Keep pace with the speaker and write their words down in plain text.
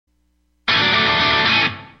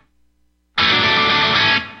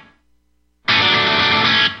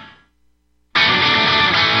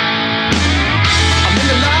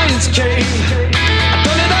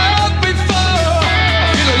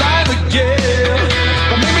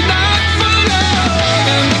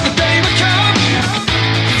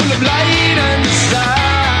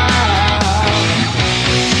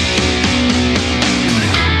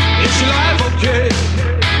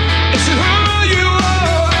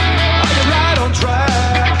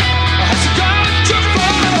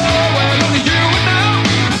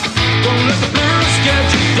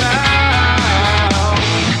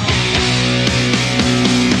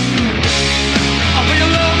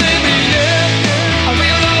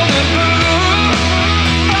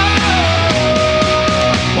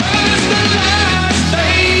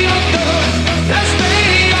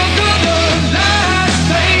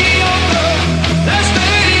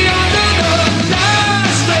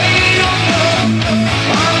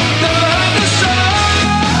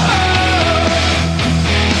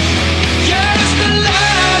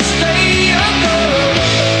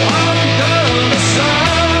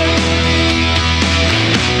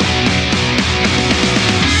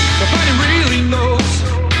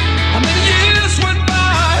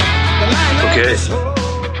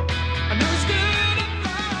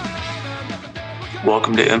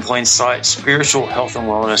welcome to In Plain Sight, Spiritual Health and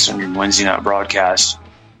Wellness on your Wednesday night broadcast.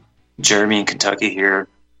 Jeremy in Kentucky here.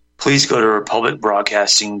 Please go to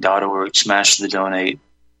republicbroadcasting.org, smash the donate,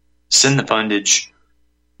 send the fundage,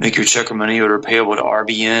 make your check or money order payable to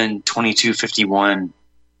RBN 2251,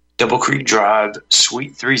 Double Creek Drive,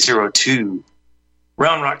 Suite 302,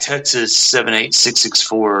 Round Rock, Texas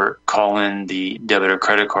 78664. Call in the debit or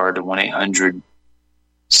credit card to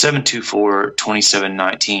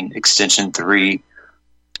 1-800-724-2719, extension 3.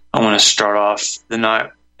 I want to start off the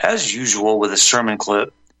night, as usual, with a sermon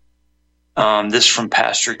clip. This from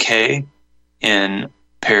Pastor K in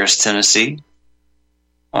Paris, Tennessee,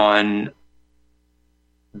 on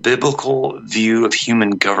biblical view of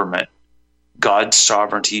human government, God's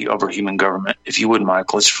sovereignty over human government. If you wouldn't,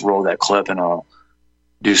 Mike, let's roll that clip and I'll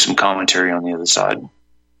do some commentary on the other side.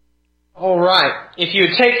 All right. If you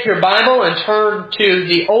would take your Bible and turn to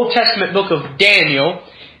the Old Testament book of Daniel,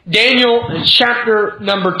 Daniel chapter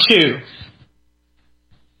number 2.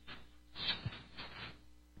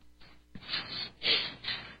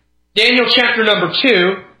 Daniel chapter number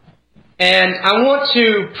 2, and I want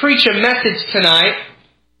to preach a message tonight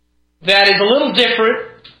that is a little different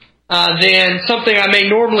than something I may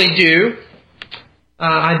normally do.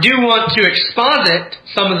 I do want to exposit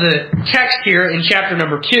some of the text here in chapter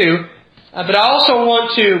number 2, but I also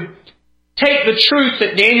want to take the truth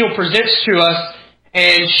that Daniel presents to us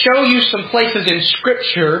and show you some places in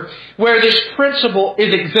Scripture where this principle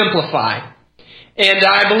is exemplified. And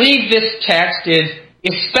I believe this text is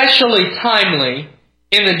especially timely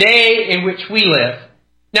in the day in which we live.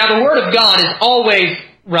 Now, the Word of God is always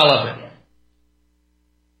relevant.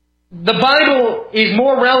 The Bible is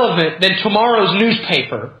more relevant than tomorrow's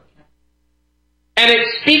newspaper. And it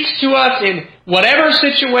speaks to us in whatever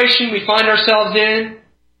situation we find ourselves in,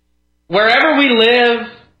 wherever we live,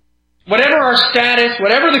 whatever our status,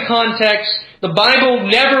 whatever the context, the Bible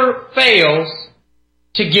never fails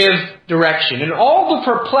to give direction. In all the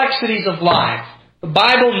perplexities of life, the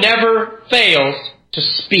Bible never fails to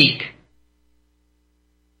speak.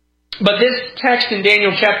 But this text in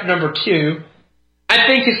Daniel chapter number 2, I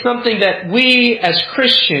think is something that we as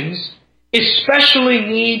Christians especially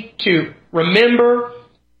need to remember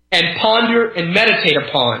and ponder and meditate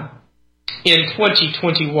upon in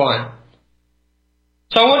 2021.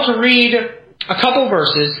 So I want to read a couple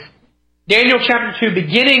verses. Daniel chapter 2,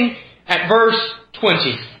 beginning at verse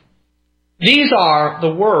 20. These are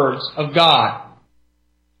the words of God.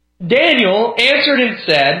 Daniel answered and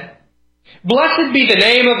said, Blessed be the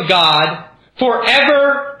name of God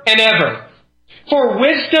forever and ever, for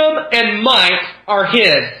wisdom and might are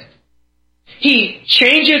His. He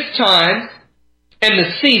changeth times and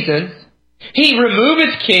the seasons. He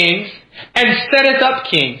removeth kings and setteth up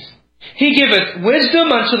kings. He giveth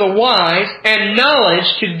wisdom unto the wise and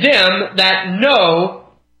knowledge to them that know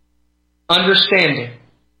understanding.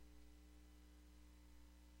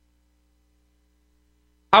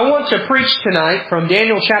 I want to preach tonight from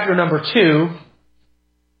Daniel chapter number 2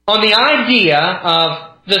 on the idea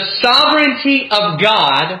of the sovereignty of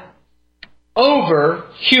God over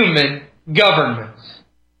human governments.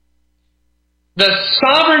 The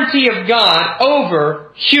sovereignty of God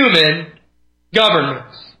over human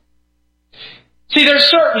governments. See, there's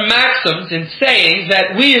certain maxims and sayings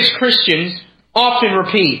that we as Christians often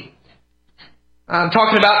repeat. I'm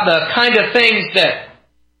talking about the kind of things that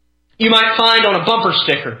you might find on a bumper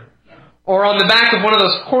sticker or on the back of one of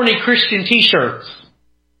those corny Christian t-shirts.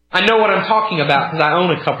 I know what I'm talking about because I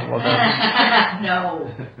own a couple of them.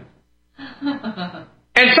 No.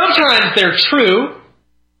 And sometimes they're true.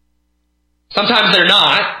 Sometimes they're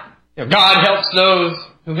not. You know, God helps those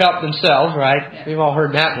who help themselves, right? Yeah. We've all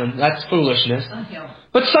heard that one. That's foolishness.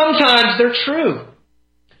 But sometimes they're true.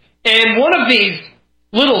 And one of these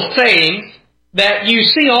little sayings that you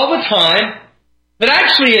see all the time that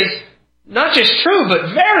actually is not just true,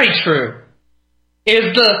 but very true,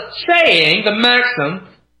 is the saying, the maxim,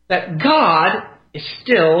 that God is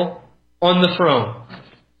still on the throne.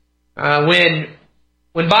 When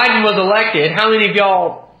Biden was elected, how many of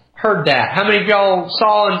y'all heard that? How many of y'all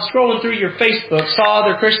saw and scrolling through your Facebook, saw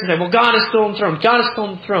other Christians say, well, God is still on the throne. God is still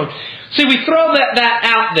on the throne. See, we throw that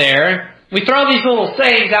out there. We throw these little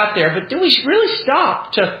sayings out there, but do we really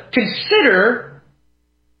stop to consider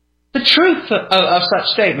the truth of such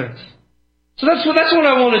statements? So that's what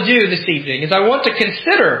I want to do this evening, is I want to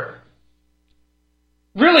consider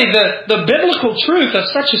really the biblical truth of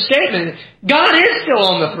such a statement. God is still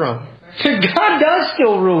on the throne. God does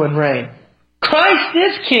still rule and reign. Christ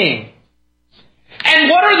is King. And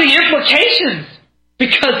what are the implications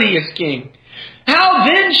because He is King? How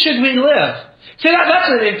then should we live? See, that's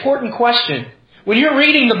an important question. When you're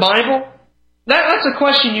reading the Bible, That's a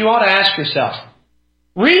question you ought to ask yourself.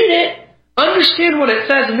 Read it, understand what it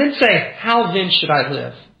says, and then say, how then should I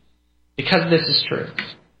live? Because this is true.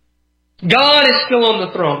 God is still on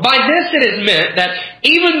the throne. By this it is meant that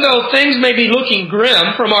even though things may be looking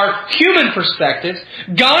grim from our human perspectives,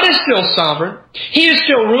 God is still sovereign. He is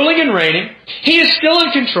still ruling and reigning. He is still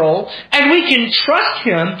in control. And we can trust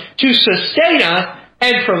Him to sustain us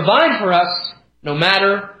and provide for us no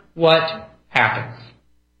matter what happens.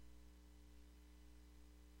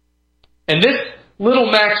 And this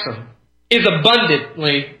little maxim is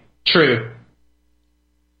abundantly true.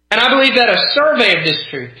 And I believe that a survey of this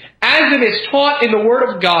truth, as it is taught in the Word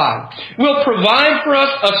of God, will provide for us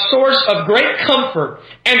a source of great comfort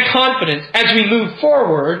and confidence as we move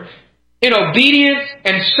forward in obedience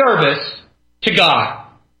and service to God.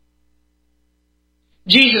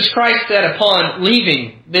 Jesus Christ said upon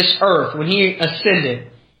leaving this earth when He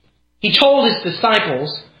ascended, He told His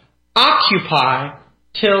disciples, "Occupy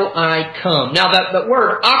till I come." Now that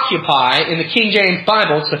word occupy in the King James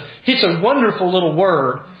Bible, it's a wonderful little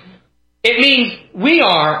word. It means we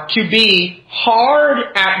are to be hard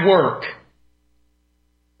at work.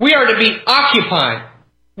 We are to be occupied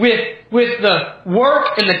with the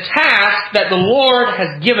work and the task that the Lord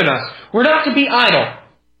has given us. We're not to be idle.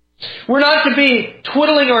 We're not to be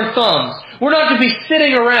twiddling our thumbs. We're not to be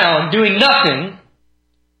sitting around doing nothing.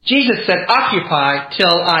 Jesus said, "Occupy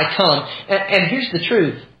till I come." And here's the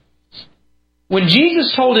truth. When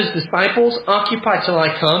Jesus told His disciples, "Occupy till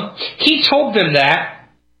I come," He told them that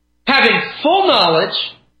having full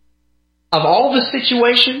knowledge of all the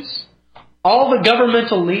situations, all the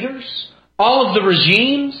governmental leaders, all of the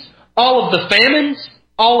regimes, all of the famines,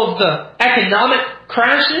 all of the economic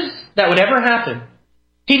crashes that would ever happen.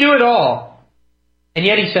 He knew it all. And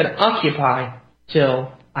yet He said, "Occupy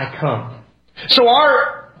till I come." So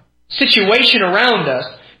our situation around us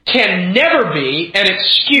can never be an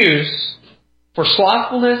excuse for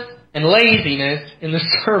slothfulness and laziness in the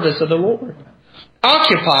service of the Lord.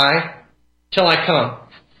 Occupy till I come.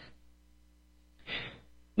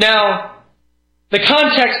 Now, the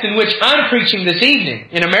context in which I'm preaching this evening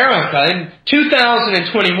in America in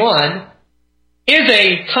 2021 is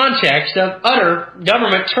a context of utter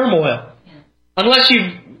government turmoil. Unless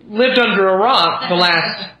you've lived under a rock the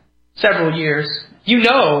last several years, you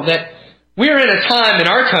know that we're in a time in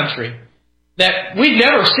our country that we've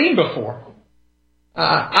never seen before.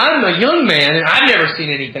 I'm a young man and I've never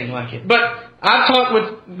seen anything like it. But I've talked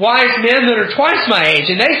with wise men that are twice my age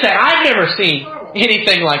and they say, "I've never seen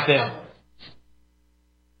anything like this."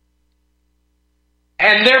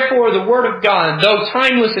 And therefore the Word of God, though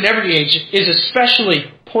timeless in every age, is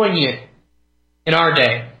especially poignant in our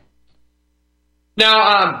day. Now,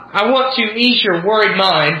 I want to ease your worried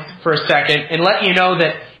mind for a second and let you know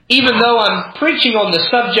that even though I'm preaching on the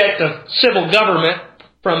subject of civil government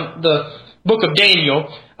from the book of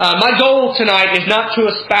Daniel, my goal tonight is not to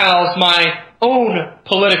espouse my own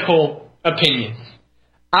political opinions.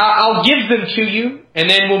 I'll give them to you, and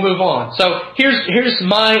then we'll move on. So here's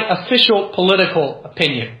my official political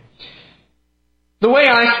opinion. The way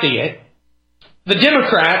I see it, the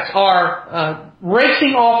Democrats are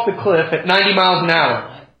racing off the cliff at 90 miles an hour.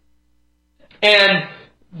 And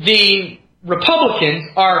the Republicans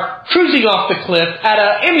are cruising off the cliff at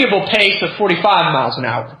an amiable pace of 45 miles an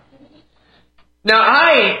hour. Now,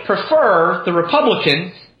 I prefer the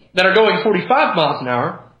Republicans that are going 45 miles an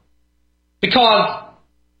hour because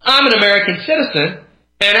I'm an American citizen,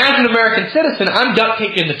 and as an American citizen, I'm duct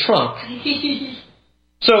taped in the trunk.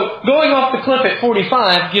 So going off the cliff at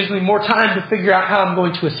 45 gives me more time to figure out how I'm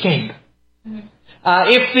going to escape.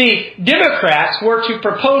 If the Democrats were to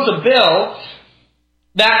propose a bill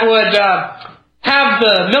that would have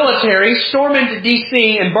the military storm into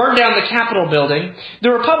D.C. and burn down the Capitol building,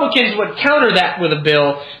 the Republicans would counter that with a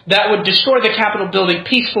bill that would destroy the Capitol building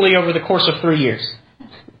peacefully over the course of 3 years.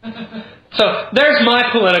 So there's my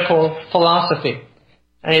political philosophy.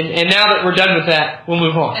 And now that we're done with that, we'll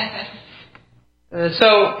move on.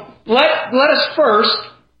 So let us first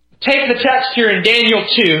take the text here in Daniel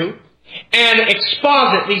 2 and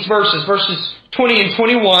exposit these verses 20 and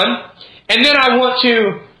 21. And then I want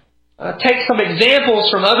to take some examples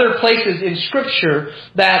from other places in Scripture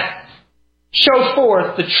that show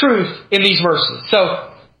forth the truth in these verses. So,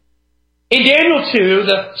 in Daniel 2,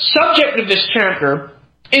 the subject of this chapter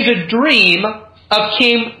is a dream of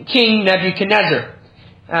King Nebuchadnezzar.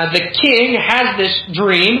 The king has this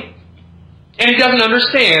dream, and he doesn't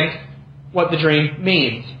understand what the dream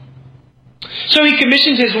means. So he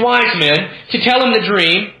commissions his wise men to tell him the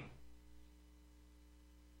dream,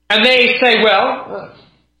 and they say, "Well,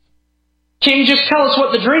 King, just tell us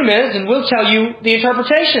what the dream is, and we'll tell you the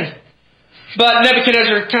interpretation." But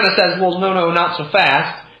Nebuchadnezzar kind of says, well, no, not so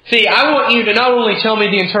fast. See, I want you to not only tell me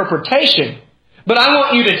the interpretation, but I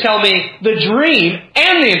want you to tell me the dream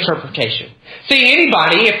and the interpretation. See,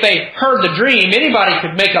 anybody, if they heard the dream, anybody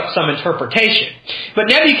could make up some interpretation. But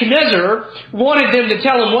Nebuchadnezzar wanted them to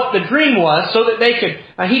tell him what the dream was so that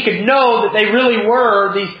he could know that they really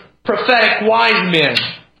were these prophetic wise men.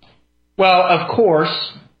 Well, of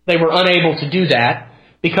course, they were unable to do that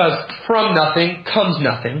because from nothing comes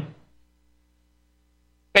nothing.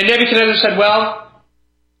 And Nebuchadnezzar said, well,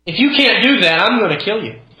 if you can't do that, I'm going to kill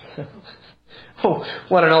you. Oh,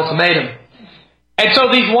 what an ultimatum. And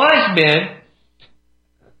so these wise men,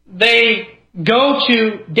 they go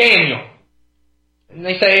to Daniel. And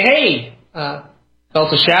they say, hey,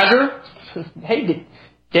 Belteshazzar, hey,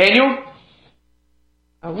 Daniel,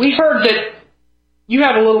 we heard that you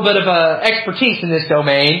have a little bit of expertise in this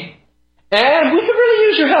domain, and we could really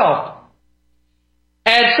use your help.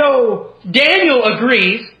 And so Daniel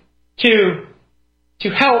agrees to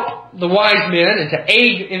help the wise men and to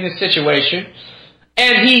aid in this situation.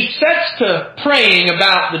 And he sets to praying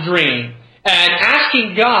about the dream and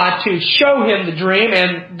asking God to show him the dream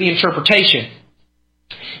and the interpretation.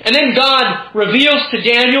 And then God reveals to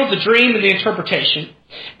Daniel the dream and the interpretation.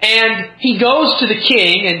 And he goes to the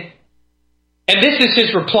king, and this is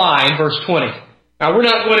his reply in verse 20. Now, we're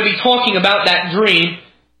not going to be talking about that dream,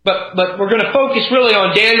 but we're going to focus really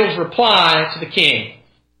on Daniel's reply to the king.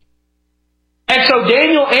 And so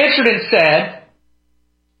Daniel answered and said,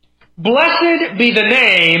 "Blessed be the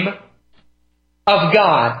name of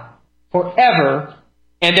God forever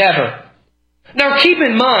and ever." Now keep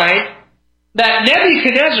in mind that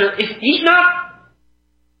Nebuchadnezzar, he's not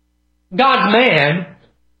God's man.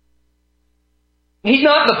 He's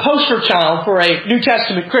not the poster child for a New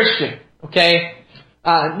Testament Christian. Okay?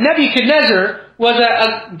 Nebuchadnezzar was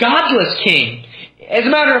a godless king. As a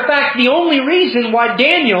matter of fact, the only reason why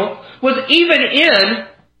Daniel was even in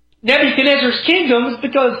Nebuchadnezzar's kingdom was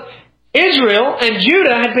because Israel and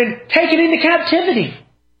Judah had been taken into captivity.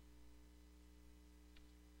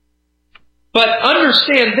 But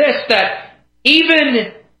understand this, that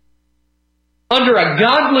even under a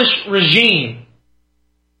godless regime,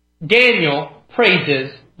 Daniel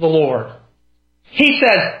praises the Lord. He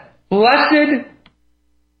says, "Blessed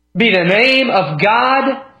be the name of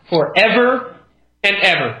God forever and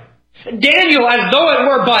ever." Daniel, as though it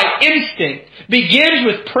were by instinct, begins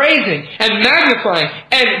with praising and magnifying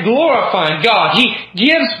and glorifying God. He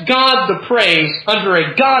gives God the praise under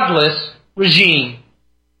a godless regime.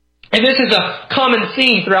 And this is a common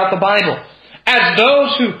theme throughout the Bible. As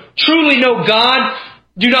those who truly know God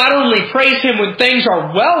do not only praise Him when things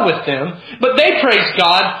are well with them, but they praise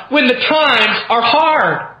God when the times are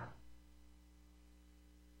hard.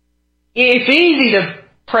 It's easy to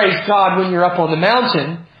praise God when you're up on the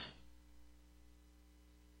mountain,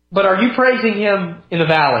 but are you praising Him in the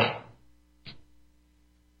valley?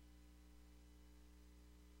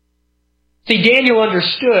 See, Daniel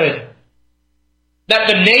understood that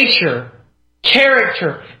the nature,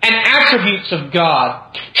 character, and attributes of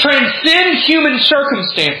God transcend human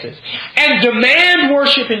circumstances and demand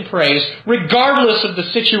worship and praise regardless of the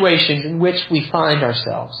situations in which we find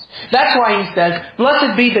ourselves. That's why he says,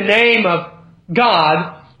 "Blessed be the name of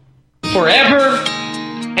God forever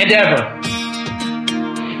and ever."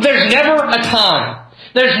 There's never a time.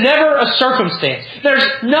 There's never a circumstance.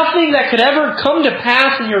 There's nothing that could ever come to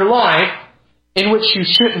pass in your life in which you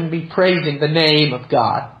shouldn't be praising the name of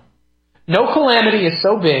God. No calamity is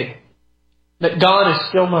so big that God is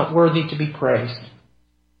still not worthy to be praised.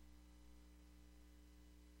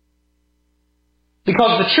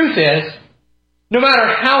 Because the truth is, no matter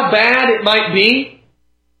how bad it might be,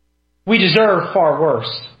 we deserve far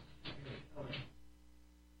worse.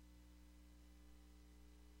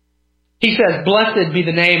 He says, "Blessed be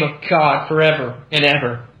the name of God forever and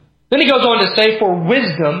ever." Then he goes on to say, "For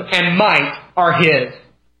wisdom and might are His."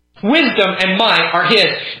 Wisdom and might are His.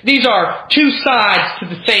 These are two sides to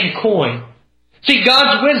the same coin. See,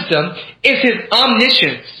 God's wisdom is His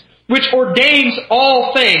omniscience, which ordains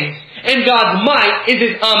all things, and God's might is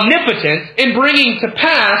His omnipotence in bringing to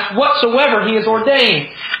pass whatsoever He has ordained.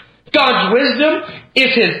 God's wisdom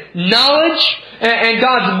is His knowledge, and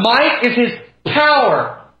God's might is His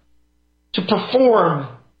power to perform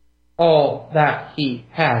all that He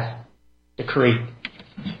has decreed.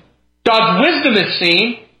 God's wisdom is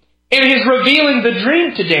seen in His revealing the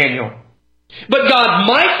dream to Daniel. But God's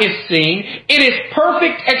might is seen in His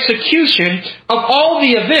perfect execution of all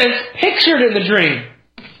the events pictured in the dream.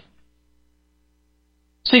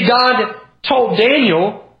 See, God told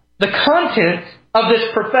Daniel the content of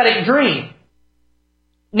this prophetic dream.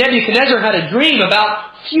 Nebuchadnezzar had a dream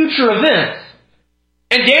about future events.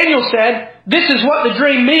 And Daniel said, this is what the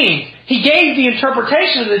dream means. He gave the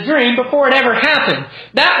interpretation of the dream before it ever happened.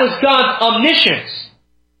 That was God's omniscience.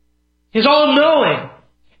 His all-knowing.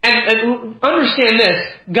 And understand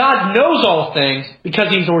this, God knows all things because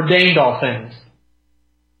He's ordained all things.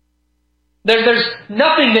 There's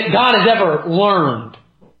nothing that God has ever learned.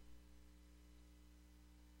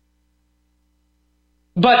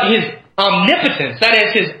 But His omnipotence, that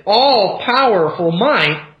is His all-powerful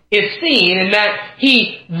might, is seen in that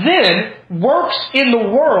He then works in the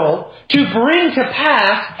world to bring to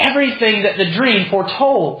pass everything that the dream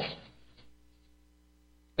foretold.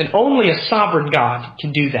 And only a sovereign God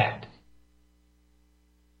can do that.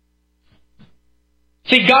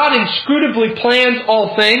 See, God inscrutably plans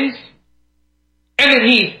all things, and then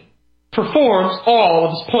He performs all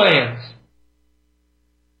of His plans.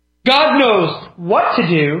 God knows what to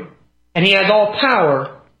do, and He has all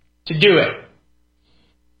power to do it.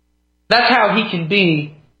 That's how He can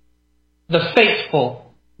be the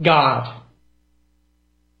faithful God.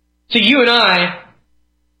 See, you and I,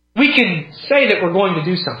 we can say that we're going to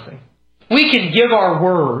do something. We can give our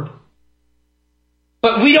word,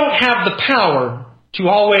 but we don't have the power to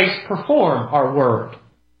always perform our word.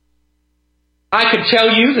 I could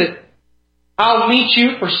tell you that I'll meet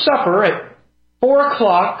you for supper at 4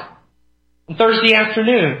 o'clock on Thursday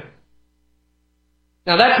afternoon.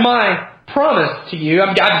 Now that's my promise to you.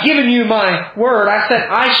 I've given you my word. I said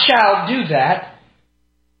I shall do that.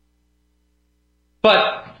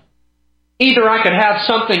 But either I could have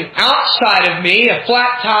something outside of me, a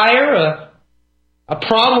flat tire, a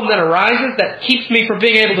problem that arises that keeps me from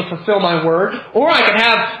being able to fulfill my word, or I could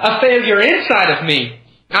have a failure inside of me.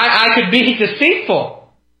 I could be deceitful,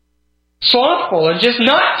 slothful, and just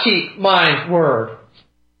not keep my word.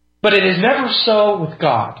 But it is never so with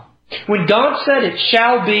God. When God said it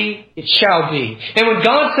shall be, it shall be. And when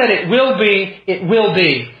God said it will be, it will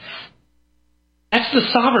be. That's the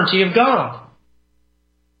sovereignty of God.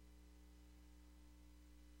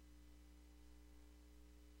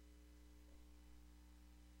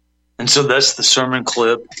 And so that's the sermon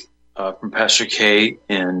clip from Pastor K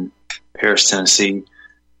in Paris, Tennessee.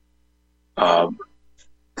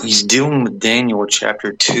 He's dealing with Daniel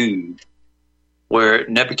chapter 2, where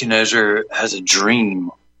Nebuchadnezzar has a dream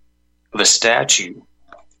of a statue.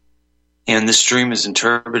 And this dream is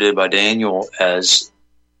interpreted by Daniel as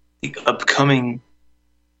the upcoming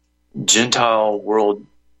Gentile world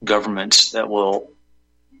governments that will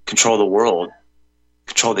control the world,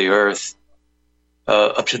 control the earth,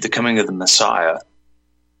 up to the coming of the Messiah.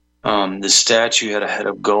 The statue had a head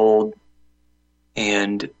of gold,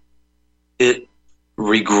 and it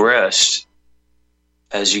regressed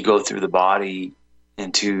as you go through the body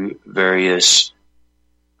into various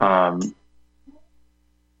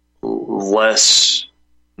less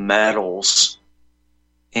metals.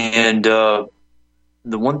 And the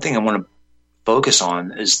one thing I want to focus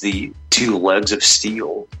on is the 2 legs of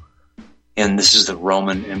steel. And this is the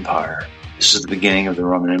Roman Empire. This is the beginning of the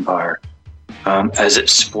Roman Empire. As it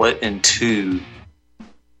split in 2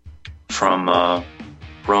 from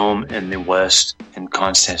Rome in the west and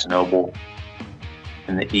Constantinople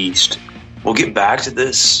in the east. We'll get back to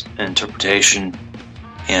this interpretation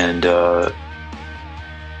and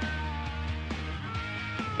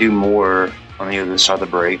do more on the other side of the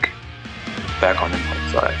break. Back on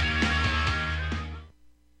Impact Side.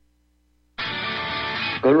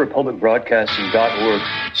 Go to republicbroadcasting.org,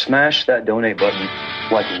 smash that donate button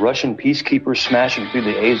like Russian peacekeepers smashing through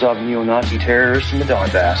the Azov neo-Nazi terrorists in the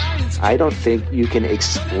Donbass. I don't think you can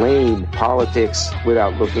explain politics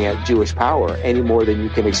without looking at Jewish power any more than you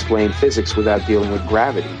can explain physics without dealing with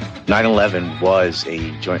gravity. 9/11 was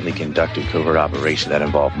a jointly conducted covert operation that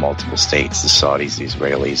involved multiple states, the Saudis, the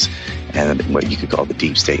Israelis, and what you could call the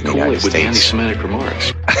deep state in the United States. With anti-Semitic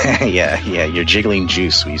remarks. yeah, you're jiggling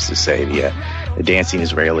juice, we used to say, the dancing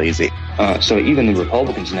Israelis. So even the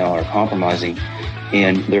Republicans now are compromising,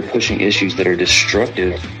 and they're pushing issues that are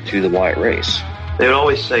destructive to the white race. They would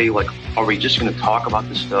always say, like, are we just going to talk about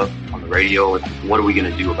this stuff on the radio, or what are we going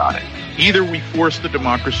to do about it? Either we force the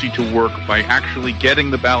democracy to work by actually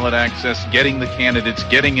getting the ballot access, getting the candidates,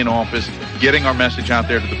 getting in office, getting our message out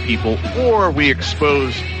there to the people, or we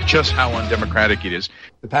expose just how undemocratic it is.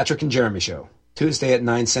 The Patrick and Jeremy Show, Tuesday at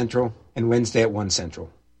 9 Central and Wednesday at 1 Central.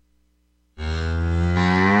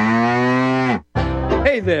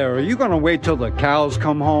 Hey there, are you going to wait till the cows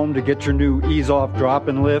come home to get your new ease-off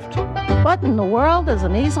drop-and lift? What in the world is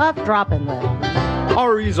an ease-off drop-and lift?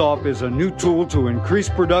 Our EaseOff is a new tool to increase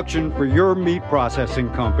production for your meat processing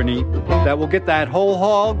company that will get that whole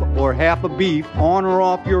hog or half a beef on or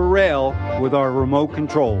off your rail with our remote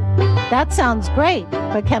control. That sounds great,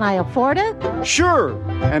 but can I afford it? Sure!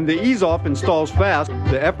 And the EaseOff installs fast.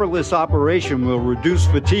 The effortless operation will reduce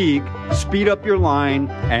fatigue, speed up your line,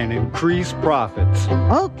 and increase profits.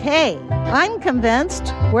 Okay, I'm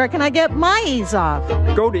convinced. Where can I get my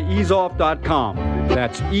EaseOff? Go to easeoff.com.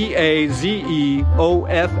 That's EAZEOFF.com.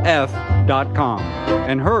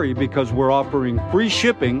 And hurry, because we're offering free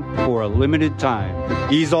shipping for a limited time.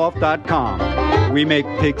 Easeoff.com. We make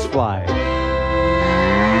pigs fly.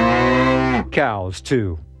 Cows,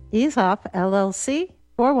 too. EaseOff, LLC,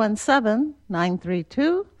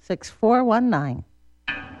 417-932-6419.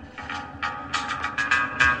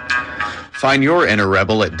 Find your inner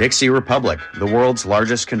rebel at Dixie Republic, the world's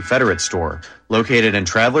largest Confederate store, located in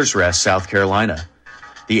Travelers Rest, South Carolina.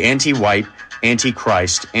 The anti-white,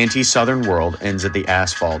 anti-Christ, anti-Southern world ends at the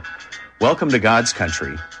asphalt. Welcome to God's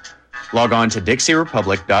country. Log on to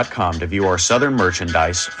DixieRepublic.com to view our Southern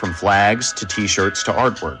merchandise, from flags to T-shirts to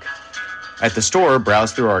artwork. At the store,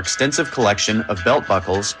 browse through our extensive collection of belt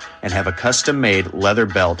buckles and have a custom-made leather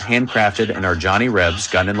belt handcrafted in our Johnny Rebs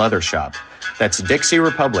Gun and Leather Shop. That's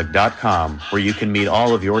DixieRepublic.com, where you can meet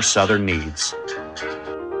all of your Southern needs.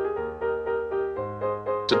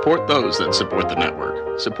 Support those that support the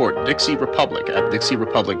network. Support Dixie Republic at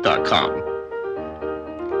DixieRepublic.com.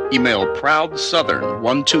 Email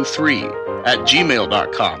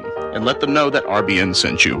ProudSouthern123@gmail.com and let them know that RBN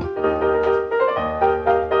sent you.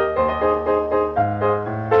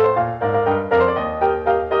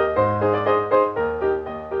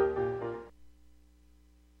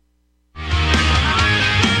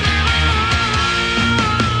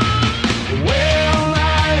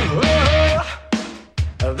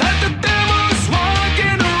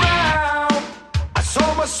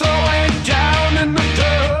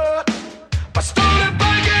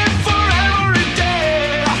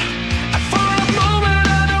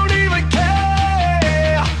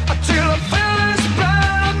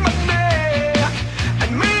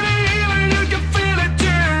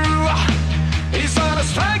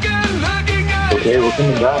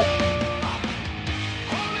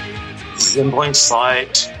 In Plain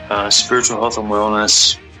Sight, Spiritual Health and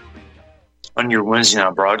Wellness on your Wednesday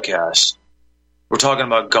night broadcast. We're talking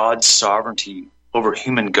about God's sovereignty over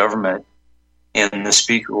human government, and the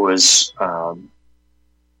speaker was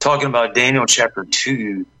talking about Daniel chapter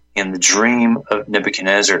 2 and the dream of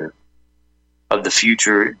Nebuchadnezzar of the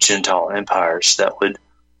future Gentile empires that would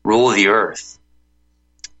rule the earth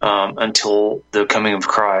until the coming of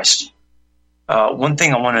Christ. One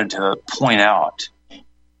thing I wanted to point out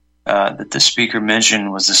that the speaker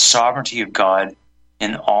mentioned was the sovereignty of God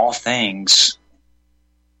in all things,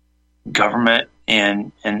 government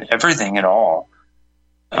and everything at all.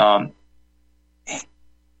 The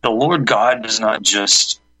Lord God does not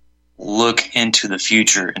just look into the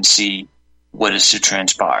future and see what is to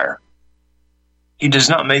transpire. He does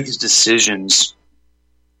not make his decisions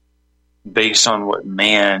based on what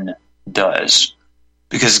man does,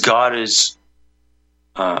 because God is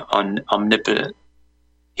omnipotent.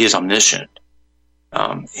 He is omniscient.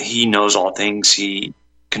 He knows all things. He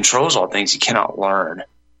controls all things. He cannot learn.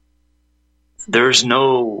 There is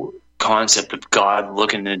no concept of God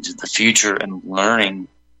looking into the future and learning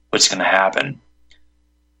what's going to happen.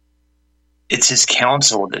 It's his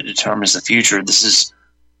counsel that determines the future. This is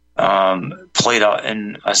played out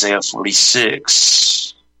in Isaiah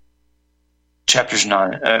 46,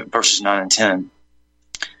 verses 9 and 10.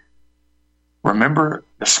 Remember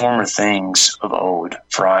the former things of old,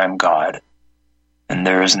 for I am God, and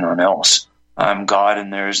there is none else. I am God,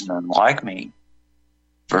 and there is none like me.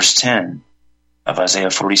 Verse 10 of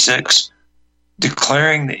Isaiah 46,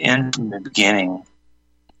 declaring the end from the beginning,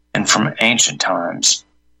 and from ancient times,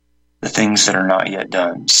 the things that are not yet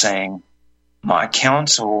done, saying, my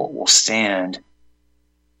counsel will stand,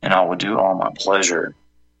 and I will do all my pleasure.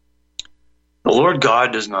 The Lord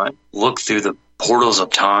God does not look through the portals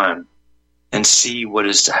of time and see what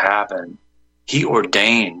is to happen. He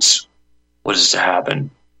ordains what is to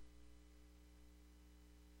happen.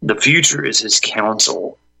 The future is his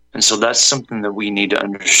counsel. And so that's something that we need to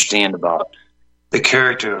understand about the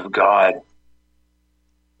character of God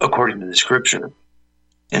according to the scripture.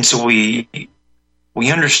 And so we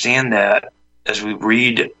understand that as we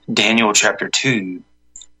read Daniel chapter 2,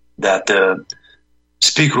 that the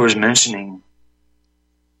speaker was mentioning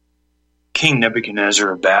King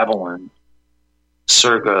Nebuchadnezzar of Babylon,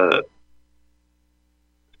 circa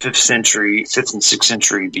 5th and 6th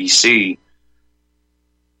century BC.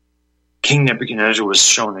 King Nebuchadnezzar was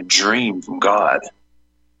shown a dream from God,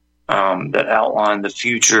 that outlined the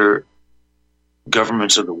future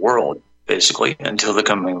governments of the world, basically, until the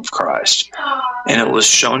coming of Christ. And it was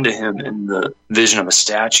shown to him in the vision of a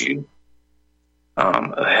statue,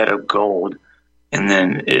 a head of gold, and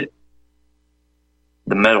then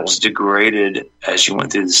the metals degraded as you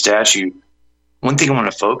went through the statue. One thing I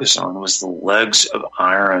want to focus on was the legs of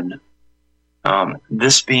iron.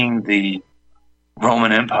 This being the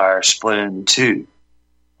Roman Empire split into two.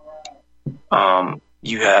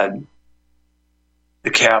 You had the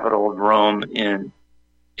capital of Rome in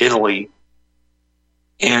Italy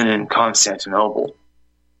and in Constantinople.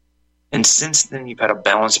 And since then, you've had a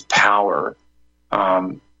balance of power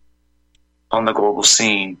on the global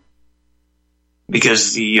scene,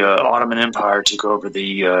 because the Ottoman Empire took over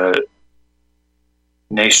the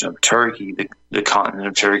nation of Turkey, the continent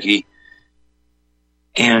of Turkey,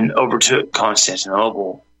 and overtook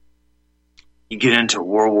Constantinople. You get into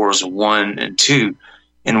World Wars I and II.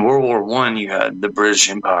 In World War I, you had the British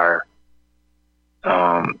Empire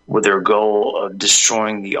with their goal of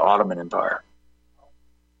destroying the Ottoman Empire.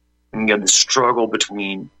 And you had the struggle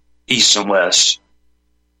between East and West.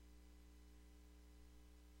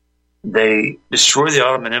 They destroyed the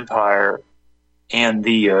Ottoman Empire and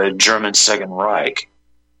the German Second Reich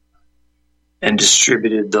and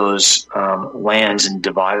distributed those lands and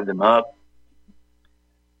divided them up.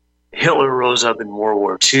 Hitler rose up in World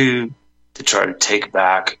War II to try to take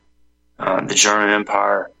back the German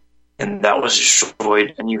Empire, and that was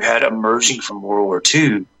destroyed. And you had emerging from World War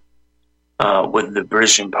II with the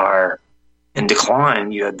British Empire in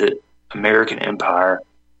decline, you had the American Empire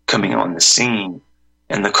coming on the scene,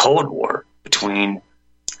 and the Cold War between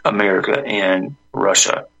America and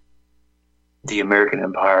Russia, the American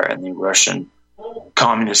Empire and the Russian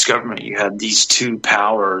Communist government. You had these two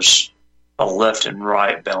powers, a left and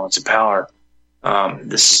right balance of power.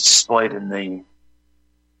 This is displayed in the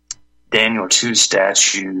Daniel 2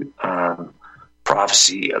 statue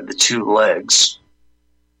prophecy of the two legs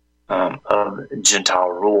of Gentile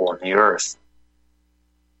rule on the earth,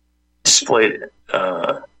 displayed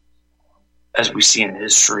as we see in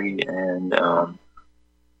history and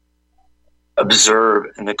observe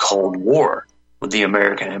in the Cold War with the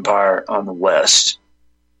American Empire on the west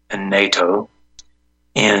and NATO,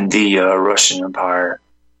 and the Russian Empire,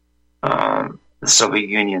 the Soviet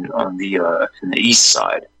Union on the in the east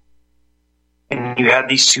side. And you had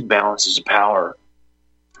these two balances of power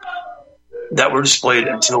that were displayed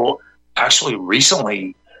until actually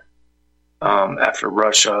recently, after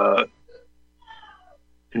Russia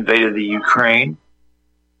invaded the Ukraine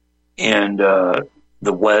and the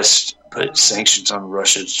West put sanctions on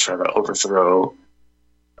Russia to try to overthrow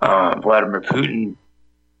Vladimir Putin.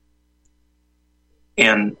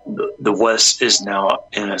 And the West is now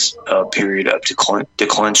in a period of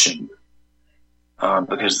declension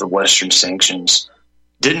because the Western sanctions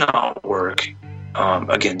did not work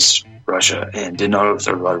against Russia and did not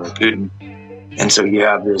overthrow Vladimir Putin. And so you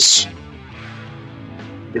have this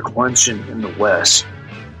declension in the West.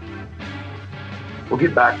 We'll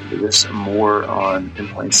get back to this more on In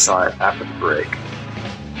Plain Sight after the break.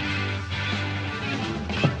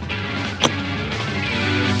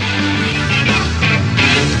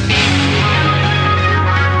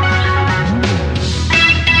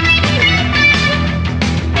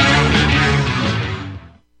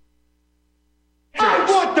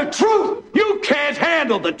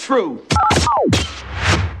 The truth.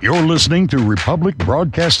 You're listening to Republic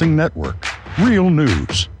Broadcasting Network. Real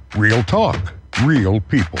news, real talk, real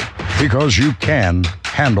people. Because you can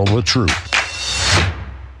handle the truth.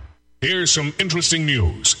 Here's some interesting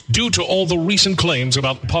news. Due to all the recent claims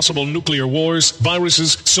about possible nuclear wars,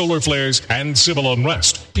 viruses, solar flares, and civil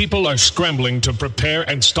unrest, people are scrambling to prepare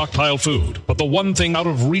and stockpile food. But the one thing out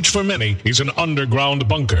of reach for many is an underground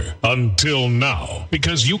bunker. Until now.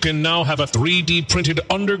 Because you can now have a 3D printed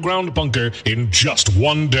underground bunker in just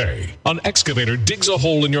one day. An excavator digs a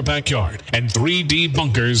hole in your backyard, and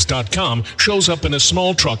 3dbunkers.com shows up in a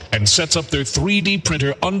small truck and sets up their 3D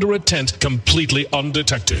printer under a tent completely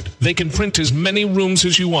undetected. They can print as many rooms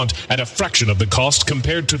as you want at a fraction of the cost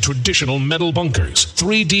compared to traditional metal bunkers.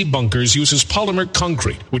 3D Bunkers uses polymer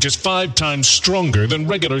concrete, which is 5 times stronger than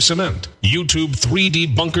regular cement. YouTube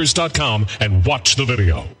 3dbunkers.com and watch the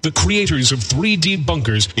video. The creators of 3D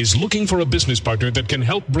Bunkers is looking for a business partner that can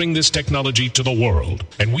help bring this technology to the world.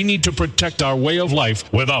 And we need to protect our way of life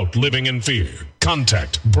without living in fear.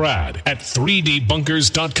 Contact Brad at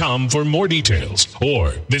 3dbunkers.com for more details,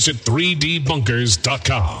 or visit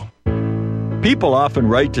 3dbunkers.com. People often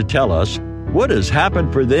write to tell us what has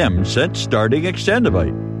happened for them since starting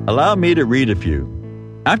Extendivite. Allow me to read a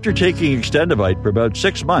few. After taking Extendivite for about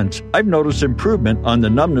 6 months, I've noticed improvement on the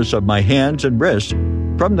numbness of my hands and wrists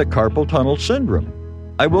from the carpal tunnel syndrome.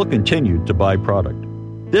 I will continue to buy product.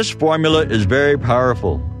 This formula is very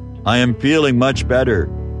powerful. I am feeling much better.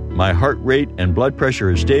 My heart rate and blood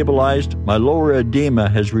pressure is stabilized, my lower edema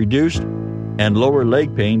has reduced, and lower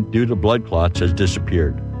leg pain due to blood clots has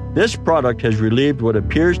disappeared. This product has relieved what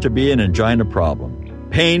appears to be an angina problem,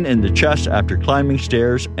 pain in the chest after climbing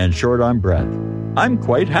stairs, and short on breath. I'm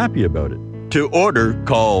quite happy about it. To order,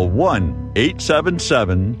 call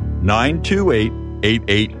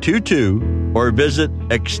 1-877-928-8822 or visit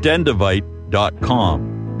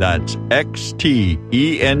extendivite.com. That's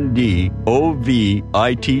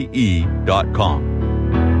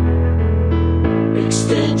extendovite.com.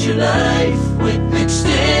 Extend your life with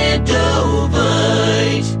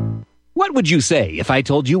Extendovite. What would you say if I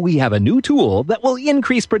told you we have a new tool that will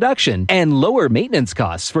increase production and lower maintenance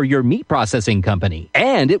costs for your meat processing company?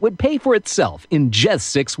 And it would pay for itself in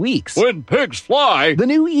just 6 weeks. When pigs fly! The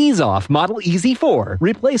new EaseOff Model Easy 4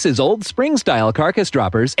 replaces old spring-style carcass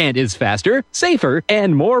droppers and is faster, safer,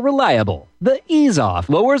 and more reliable. The EaseOff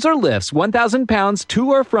lowers or lifts 1,000 pounds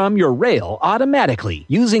to or from your rail automatically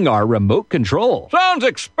using our remote control. Sounds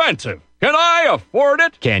expensive. Can I afford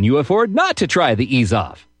it? Can you afford not to try the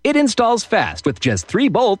EaseOff? It installs fast with just 3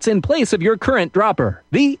 bolts in place of your current dropper.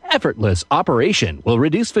 The effortless operation will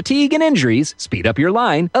reduce fatigue and injuries, speed up your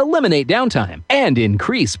line, eliminate downtime, and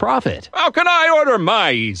increase profit. How can I order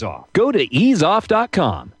my EaseOff? Go to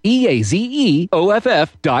easeoff.com,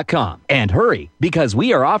 EAZEOFF.com, and hurry, because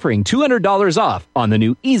we are offering $200 off on the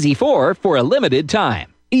new Easy 4 for a limited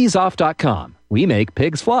time. Easeoff.com. We make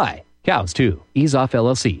pigs fly. Cows, too. EaseOff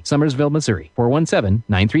LLC, Summersville, Missouri,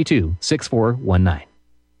 417-932-6419.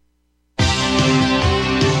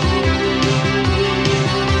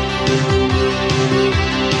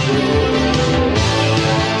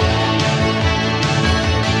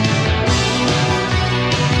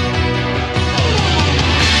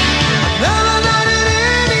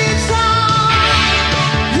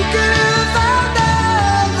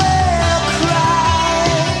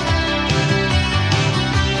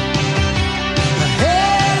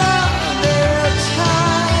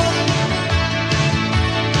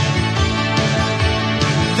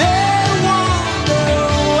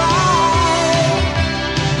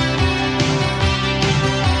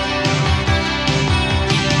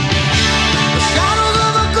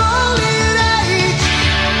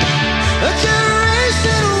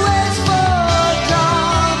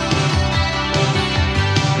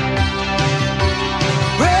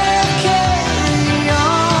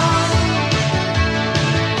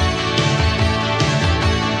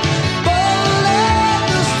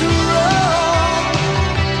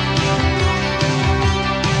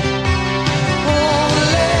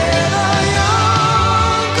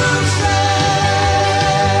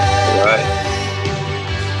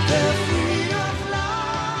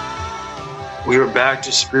 We are back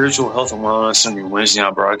to Spiritual Health and Wellness on your Wednesday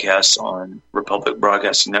night broadcast on Republic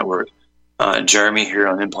Broadcasting Network. Jeremy here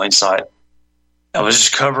on In Plain Sight. I was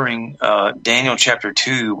just covering Daniel chapter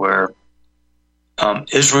 2, where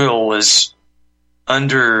Israel was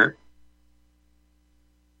under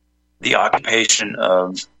the occupation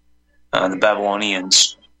of the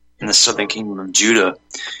Babylonians in the southern kingdom of Judah.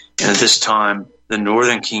 And at this time, the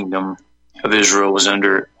northern kingdom of Israel was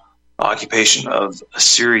under occupation of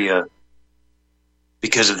Assyria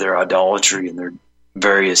because of their idolatry and their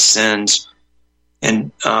various sins.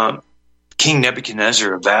 And King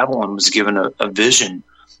Nebuchadnezzar of Babylon was given a vision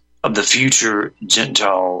of the future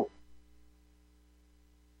Gentile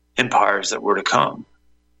empires that were to come.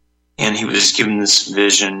 And he was given this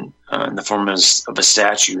vision in the form of a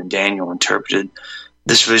statue, and Daniel interpreted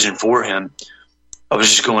this vision for him. I was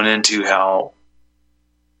just going into how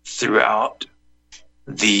throughout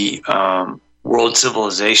the world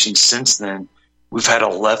civilization since then, we've had a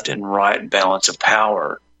left and right balance of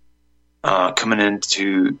power coming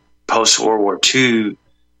into post-World War II,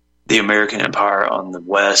 the American Empire on the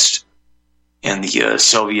west and the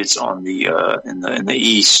Soviets on the in the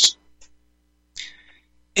east.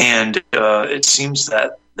 And it seems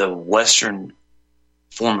that the Western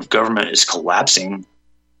form of government is collapsing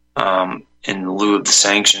in lieu of the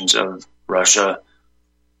sanctions of Russia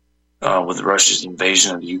with Russia's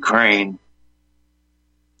invasion of Ukraine.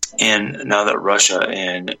 And now that Russia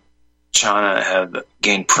and China have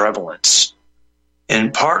gained prevalence,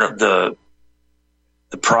 and part of the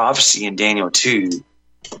prophecy in Daniel 2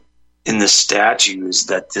 in the statue is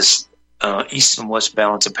that this east and west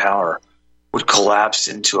balance of power would collapse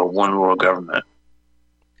into a one world government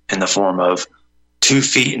in the form of 2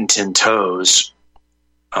 feet and 10 toes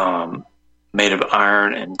made of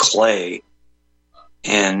iron and clay,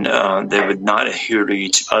 and they would not adhere to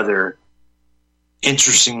each other.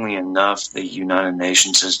 Interestingly enough, the United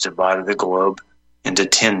Nations has divided the globe into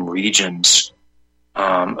 10 regions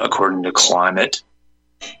according to climate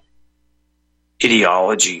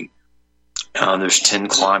ideology. There's 10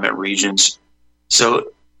 climate regions.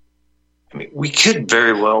 So, I mean, we could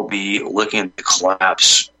very well be looking at the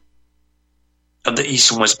collapse of the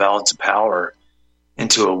East and West balance of power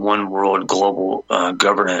into a one-world global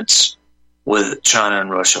governance with China and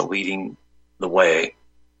Russia leading the way,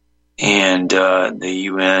 and the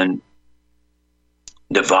UN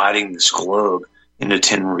dividing this globe into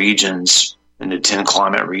 10 regions, into 10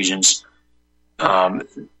 climate regions.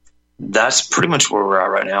 That's pretty much where we're at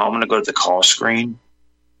right now. I'm going to go to the call screen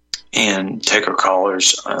and take our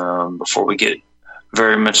callers. Before we get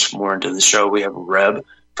very much more into the show, we have Reb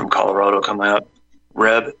from Colorado coming up.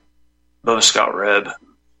 Reb, Bubba Scout Reb.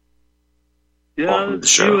 Yeah,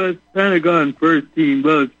 U.S. Pentagon First Team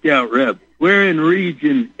Bubba Scout Reb. We're in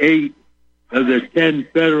Region 8 of the 10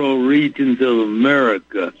 federal regions of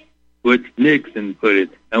America, which Nixon put it,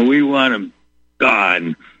 and we want them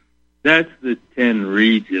gone. That's the 10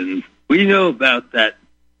 regions. We know about that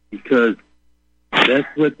because that's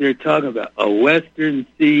what they're talking about, a Western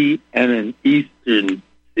Sea and an Eastern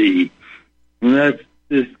Sea. And that's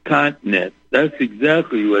this continent. That's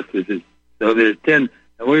exactly what this is. So there's 10,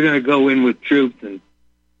 and we're going to go in with troops and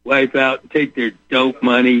wipe out and take their dope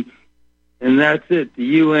money, and that's it.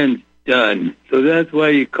 The UN's done. So that's why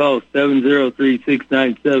you call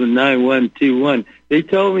 703-697-9121. They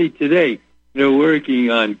told me today they're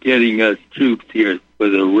working on getting us troops here for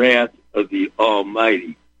the wrath of the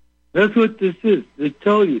Almighty. That's what this is. They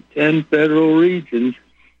tell you 10 federal regions,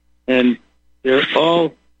 and they're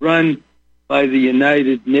all run by the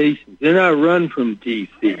United Nations. They're not run from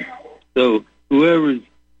D.C. So whoever's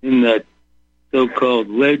in that so-called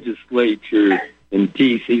legislature in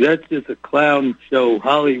D.C., that's just a clown show,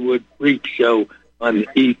 Hollywood freak show on the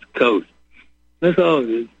East Coast. That's all it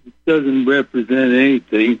is. It doesn't represent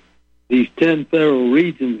anything. These 10 federal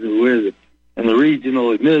regions are where and the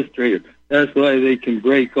regional administrator, that's why they can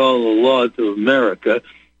break all the laws of America,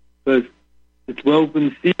 because it's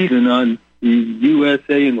open season on the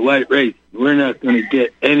USA and the white race. We're not going to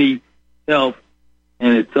get any help,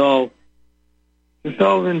 and it's all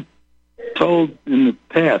been told in the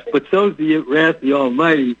past. But so's the wrath of the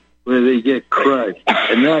Almighty, where they get crushed,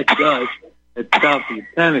 and that's us at the top of the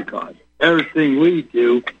Pentagon. Everything we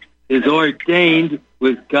do is ordained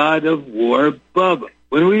with God of War Bubba.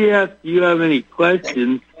 When we ask, do you have any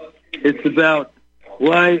questions, it's about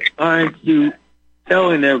why aren't you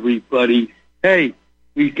telling everybody, hey,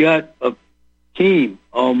 we got a team,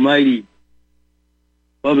 Almighty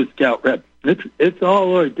Bubba Scout Rep. It's all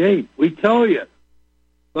ordained. We tell you.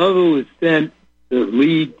 Bubba was sent to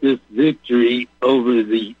lead this victory over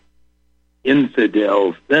the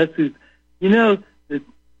infidels. That's his,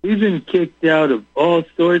 we've been kicked out of all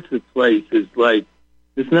sorts of places. Like,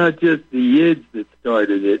 it's not just the Yids that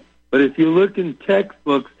started it, but if you look in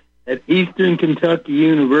textbooks at Eastern Kentucky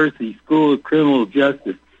University School of Criminal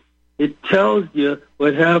Justice, it tells you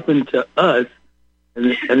what happened to us, and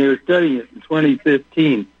they were studying it in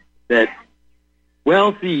 2015, that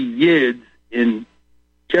wealthy Yids in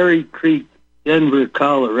Cherry Creek, Denver,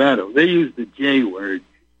 Colorado, they used the J word,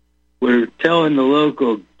 were telling the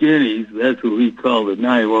local guineas, that's what we call the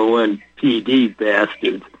 911 PD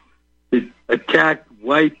bastards, to attack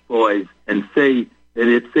white boys and say that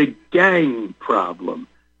it's a gang problem.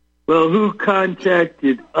 Well, who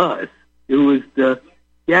contacted us? It was the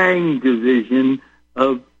gang division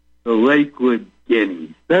of the Lakewood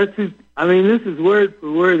Guineas. This is word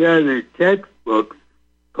for word out of their textbooks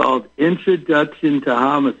called Introduction to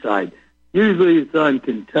Homicide. Usually it's on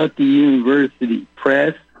Kentucky University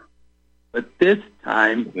Press, but this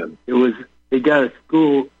time they got a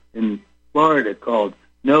school in Florida called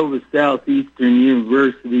Nova Southeastern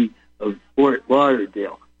University of Fort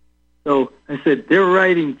Lauderdale. So I said, they're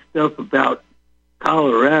writing stuff about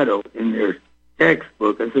Colorado in their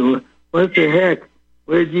textbook. I said, what the heck?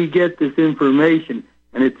 Where did you get this information?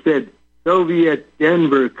 And it said, Soviet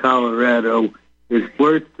Denver, Colorado is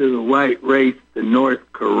worse to the white race than North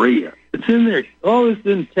Korea. It's in there. All this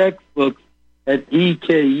in textbooks at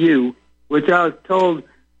EKU, which I was told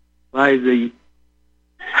by the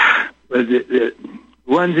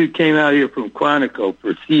ones who came out here from Quantico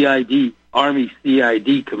for CID, Army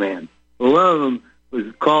CID Command. Well, one of them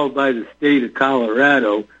was called by the state of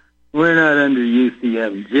Colorado. We're not under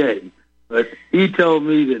UCMJ, but he told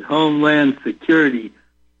me that Homeland Security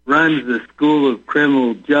runs the School of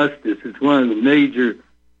Criminal Justice. It's one of the major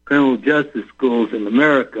criminal justice schools in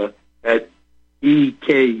America at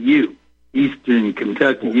EKU, Eastern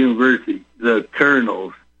Kentucky University, the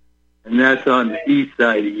Colonels, and that's on the east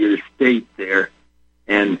side of your state there.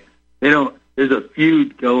 And there's a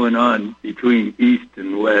feud going on between East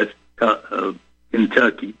and West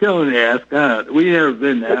Kentucky. Don't ask. We've never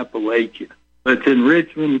been to Appalachia. But it's in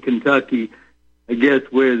Richmond, Kentucky, I guess,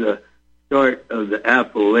 where the start of the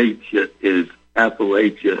Appalachia is.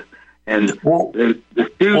 Appalachia. And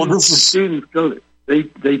the students go there.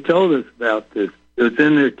 They told us about this. It was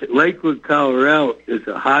in there. Lakewood, Colorado is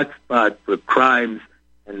a hot spot for crimes,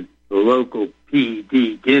 and the local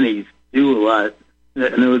PD guineas do a lot.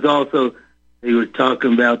 And it was also, they were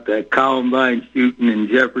talking about that Columbine shooting in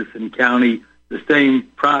Jefferson County, the same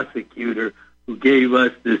prosecutor who gave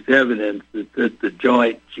us this evidence that's at the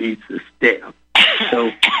Joint Chiefs of Staff.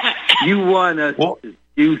 So you want us to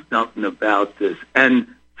do something about this. And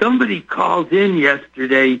somebody called in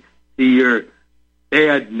yesterday to your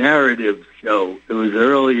Bad Narrative show. It was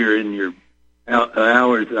earlier in your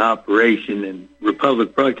hours of operation in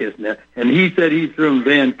Republic Broadcasting, and he said he's from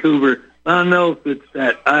Vancouver. I don't know if it's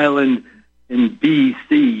that island in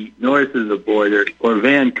B.C. north of the border or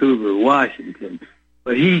Vancouver, Washington,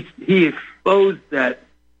 but he exposed that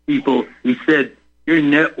people. He said your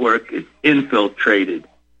network is infiltrated.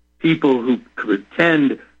 People who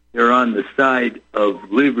pretend they're on the side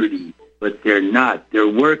of liberty, but they're not. They're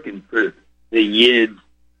working for the Yids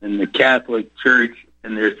and the Catholic Church,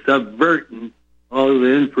 and they're subverting all of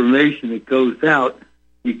the information that goes out,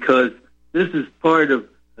 because this is part of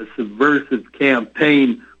a subversive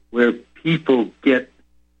campaign where people get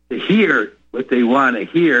to hear what they want to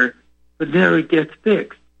hear, but never gets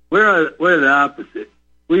fixed. We're the opposite.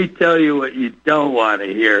 We tell you what you don't want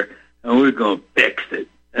to hear, and we're going to fix it.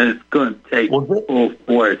 And it's going to take full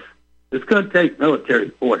force. It's going to take military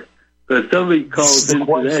force. Because somebody calls into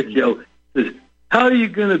that show, says, how are you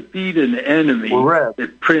going to beat an enemy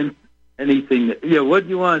that prints anything? What do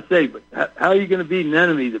you want to say? But how are you going to beat an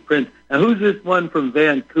enemy that prints? And who's this one from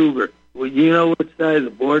Vancouver? Well, you know which side of the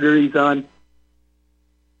border he's on?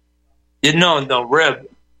 No, Reb,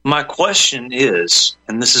 my question is,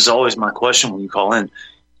 and this is always my question when you call in,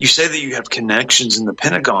 you say that you have connections in the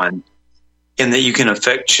Pentagon and that you can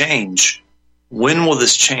affect change. When will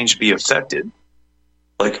this change be affected?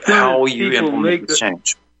 Like, how will you implement this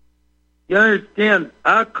change? You understand,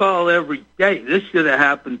 I call every day. This should have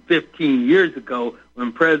happened 15 years ago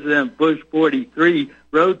when President Bush 43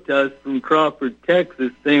 wrote to us from Crawford,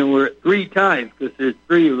 Texas, saying we're 3 times, because there's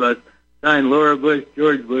 3 of us, signed Laura Bush,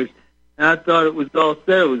 George Bush, and I thought it was all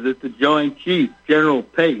set. It was at the Joint Chiefs, General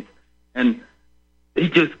Pace, and he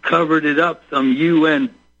just covered it up. Some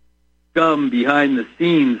UN scum behind the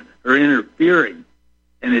scenes are interfering,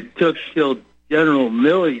 and it took till General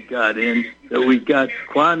Milley got in that we got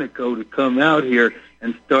Quantico to come out here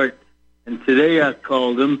and start. And today I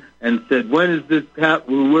called him and said, when is this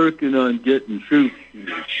happen? We're working on getting troops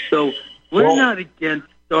here. So we're not against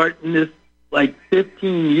starting this like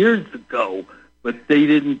 15 years ago, but they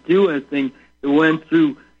didn't do anything. It went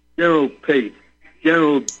through General Pace,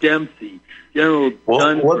 General Dempsey, General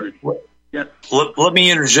Dunford. Let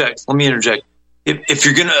me interject. If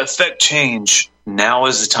you're going to affect change, now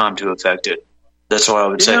is the time to affect it. That's what I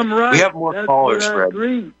would say. Right. We have more callers, Fred.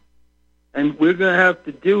 And we're going to have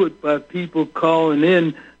to do it by people calling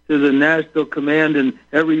in to the National Command and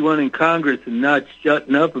everyone in Congress and not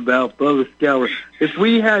shutting up about Bubba Scour. If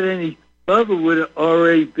we had any, Bubba would have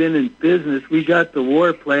already been in business. We got the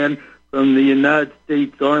war plan from the United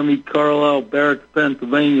States Army, Carlisle Barracks,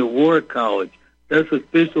 Pennsylvania War College. That's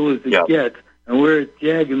official as it gets. And we're at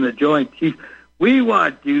JAG and the Joint Chiefs. We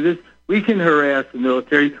want to do this. We can harass the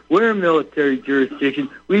military. We're a military jurisdiction.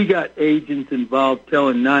 We got agents involved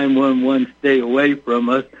telling 911 stay away from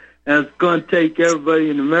us, and it's going to take everybody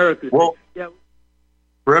in America. Well,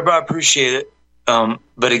 Reb, I appreciate it.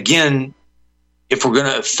 But again, if we're going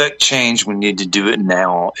to affect change, we need to do it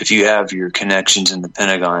now. If you have your connections in the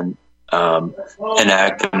Pentagon,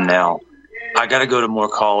 enact them now. I got to go to more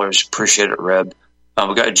callers. Appreciate it, Reb.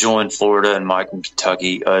 We got Joe in Florida and Mike in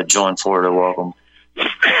Kentucky. Joe in Florida, welcome.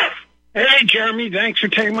 Hey, Jeremy, thanks for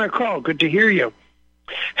taking my call. Good to hear you.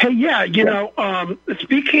 Hey,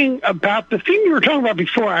 speaking about the thing you were talking about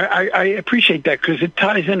before, I appreciate that because it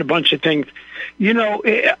ties in a bunch of things.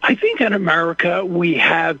 I think in America we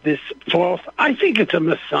have this I think it's a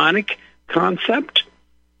Masonic concept,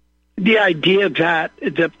 the idea that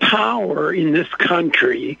the power in this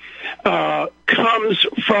country comes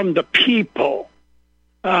from the people.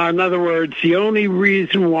 In other words, the only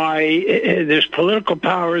reason why there's political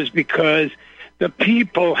power is because the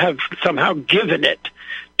people have somehow given it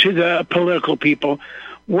to the political people,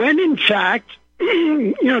 when in fact,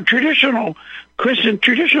 traditional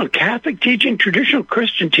traditional Catholic teaching, traditional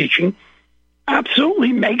Christian teaching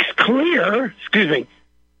absolutely makes clear,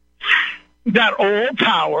 that all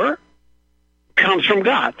power comes from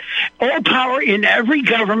God. All power in every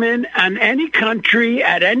government and any country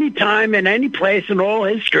at any time in any place in all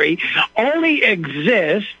history only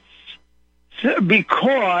exists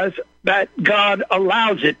because that God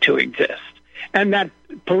allows it to exist. And that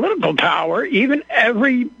political power, even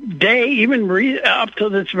every day, even up to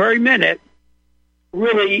this very minute,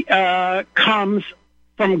 really comes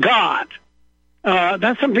from God.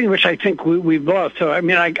 That's something which I think we've lost. So, I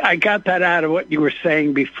mean, I got that out of what you were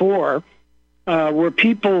saying before, where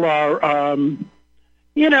people are,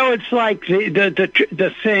 it's like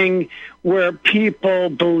the thing where people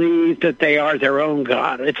believe that they are their own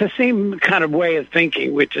God. It's the same kind of way of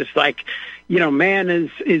thinking, which is like, man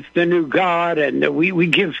is the new God, and we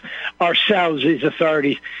give ourselves these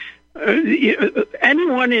authorities.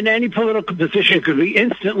 Anyone in any political position could be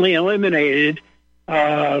instantly eliminated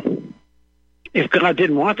if God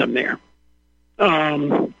didn't want them there.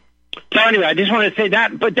 So anyway, I just want to say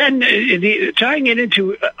that. But then tying it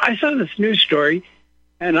into, I saw this news story,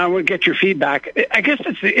 and I would get your feedback. I guess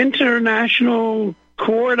it's the International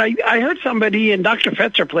Court. I heard somebody, and Dr.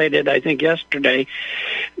 Fetzer played it, I think, yesterday.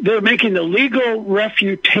 They're making the legal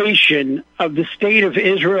refutation of the state of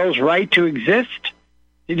Israel's right to exist.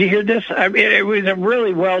 Did you hear this? I mean, it was a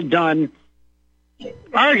really well done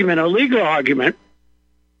argument, a legal argument,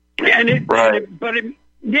 and it brought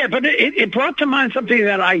to mind something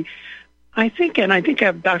that I think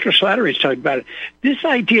Dr. Slattery's talked about it. This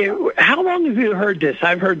idea. How long have you heard this?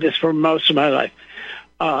 I've heard this for most of my life.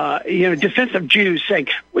 Defense of Jews saying,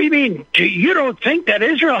 "What do you mean? You don't think that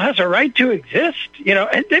Israel has a right to exist?"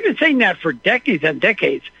 And they've been saying that for decades and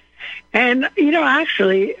decades. And,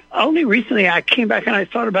 actually, only recently I came back and I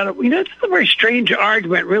thought about it. It's a very strange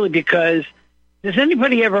argument, really, because does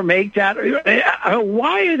anybody ever make that?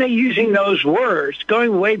 Why are they using those words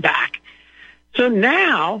going way back? So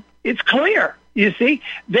now it's clear. You see,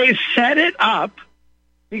 they set it up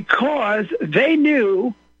because they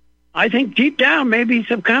knew, I think deep down, maybe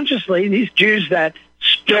subconsciously, these Jews that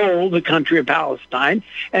stole the country of Palestine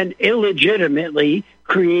and illegitimately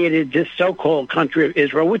created this so-called country of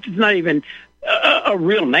Israel, which is not even a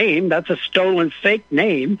real name. That's a stolen fake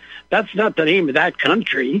name. That's not the name of that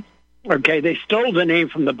country. Okay, they stole the name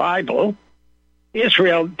from the Bible.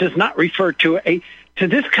 Israel does not refer to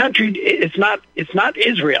this country. It's not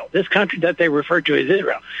Israel. This country that they refer to is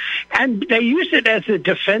Israel. And they use it as a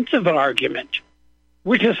defensive argument,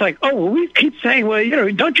 which is like, we keep saying,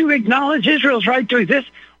 don't you acknowledge Israel's right to exist?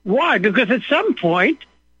 Why? Because at some point,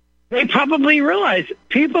 they probably realize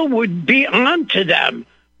people would be on to them,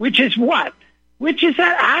 which is what? Which is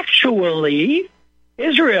that actually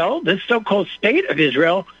Israel, the so-called state of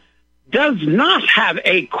Israel, does not have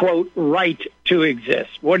a, quote, right to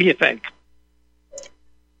exist. What do you think?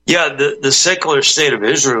 Yeah, the secular state of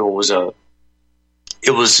Israel was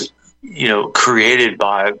created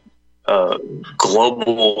by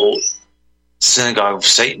global synagogue of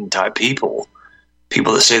Satan type people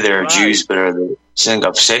that say they're Jews but are the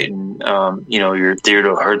synagogue of Satan. Your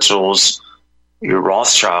Theodor Herzls, your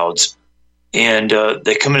Rothschilds, and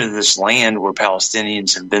they come into this land where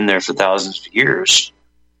Palestinians have been there for thousands of years,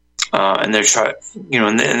 and they're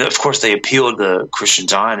and of course they appeal to the Christian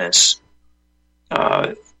Zionists,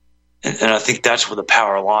 and I think that's where the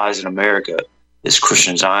power lies in America is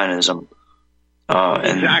Christian Zionism.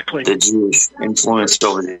 And exactly. The Jewish influence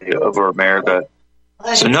over America.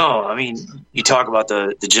 So no, I mean, you talk about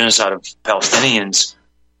the genocide of Palestinians.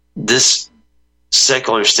 This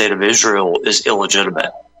secular state of Israel is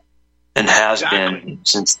illegitimate and has been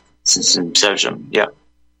since inception. Yeah.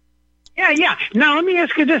 Yeah. Now let me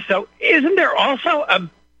ask you this though: isn't there also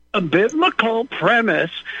a biblical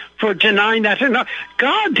premise for denying that?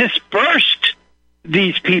 God dispersed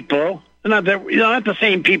these people. Not the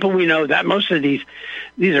same people. We know that most of these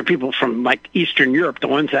are people from like Eastern Europe, the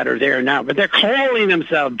ones that are there now. But they're calling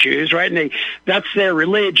themselves Jews, right? And that's their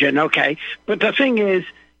religion, okay? But the thing is,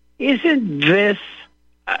 isn't this?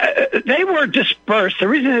 They were dispersed. The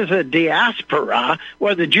reason there's a diaspora,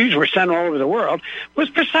 where the Jews were sent all over the world, was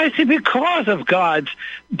precisely because of God's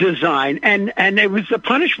design, and it was the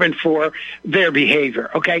punishment for their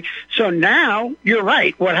behavior. Okay, so now you're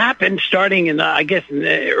right. What happened, starting in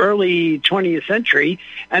the early 20th century,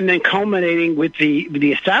 and then culminating with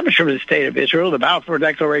the establishment of the State of Israel, the Balfour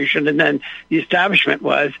Declaration, and then the establishment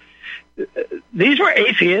was these were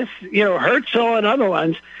atheists, Herzl and other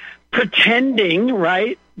ones, pretending,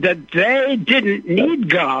 right, that they didn't need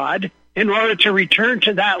God in order to return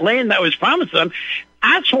to that land that was promised them.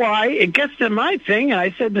 That's why it gets to my thing, and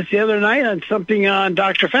I said this the other night on something on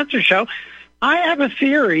Dr. Fentzer's show. I have a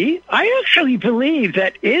theory. I actually believe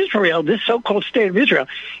that Israel, this so-called state of Israel,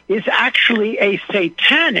 is actually a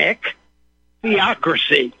satanic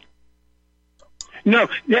theocracy. No,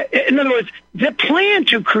 in other words, the plan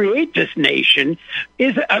to create this nation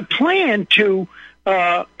is a plan to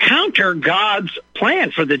counter God's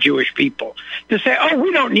plan for the Jewish people. To say, oh,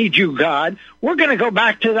 we don't need you, God. We're going to go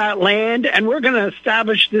back to that land, and we're going to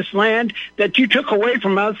establish this land that you took away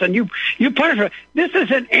from us, and you put it for. This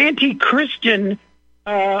is an anti-Christian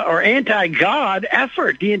or anti-God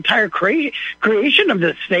effort. The entire creation of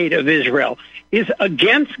the state of Israel is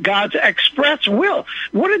against God's express will.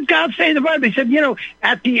 What did God say in the Bible? He said,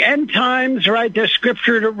 at the end times, right, there's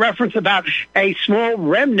scripture to reference about a small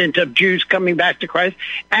remnant of Jews coming back to Christ.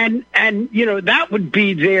 And that would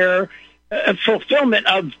be their fulfillment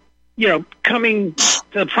of, coming to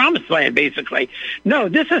the promised land, basically. No,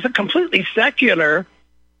 this is a completely secular,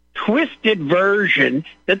 twisted version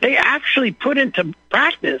that they actually put into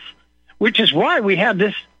practice, which is why we have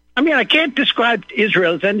this. I can't describe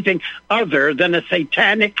Israel as anything other than a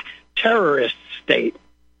satanic terrorist state.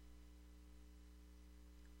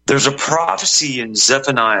 There's a prophecy in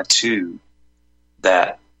Zephaniah 2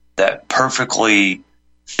 that perfectly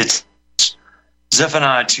fits.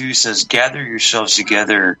 Zephaniah 2 says, "Gather yourselves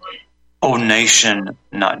together, O nation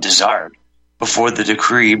not desired, before the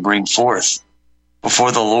decree bring forth,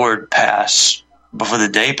 before the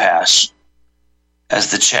day pass,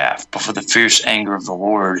 as the chaff, before the fierce anger of the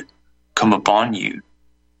Lord come upon you."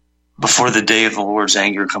 Before the day of the Lord's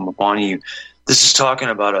anger come upon you. This is talking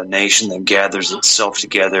about a nation that gathers itself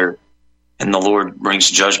together and the Lord brings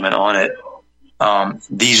judgment on it.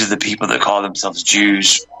 These are the people that call themselves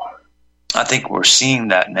Jews. I think we're seeing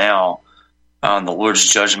that now, the Lord's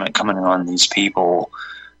judgment coming on these people.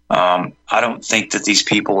 I don't think that these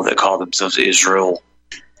people that call themselves Israel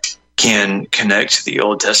can connect to the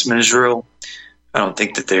Old Testament Israel. I don't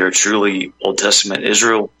think that they are truly Old Testament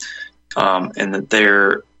Israel, and that they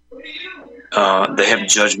have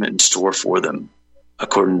judgment in store for them,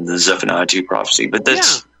 according to the Zephaniah 2 prophecy. But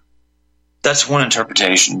that's one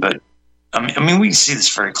interpretation. But we see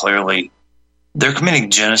this very clearly. They're committing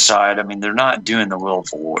genocide. They're not doing the will of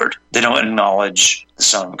the Lord. They don't acknowledge the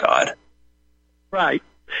Son of God. Right,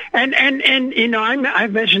 and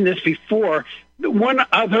I've mentioned this before. One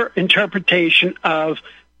other interpretation of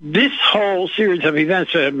this whole series of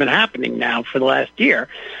events that have been happening now for the last year,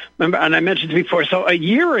 remember, and I mentioned this before, so a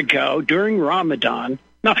year ago during Ramadan,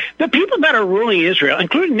 now the people that are ruling Israel,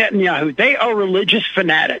 including Netanyahu, they are religious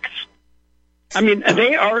fanatics.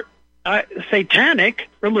 They are satanic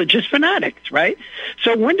religious fanatics, right?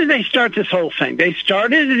 So when did they start this whole thing? They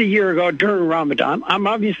started it a year ago during Ramadan. I'm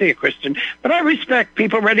obviously a Christian, but I respect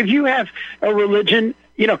people, right? If you have a religion,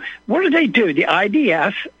 what do? The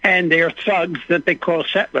IDF and their thugs that they call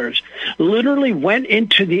settlers literally went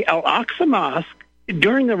into the Al-Aqsa Mosque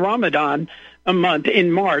during the Ramadan month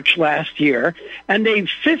in March last year, and they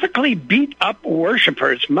physically beat up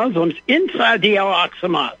worshipers, Muslims, inside the Al-Aqsa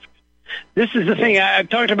Mosque. This is the thing, I've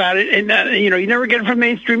talked about it, and you never get it from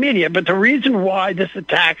mainstream media, but the reason why this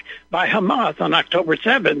attack by Hamas on October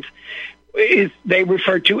 7th is they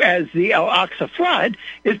refer to as the Al-Aqsa flood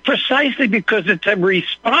is precisely because it's a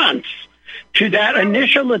response to that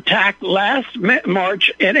initial attack last March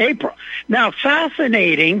and April. Now,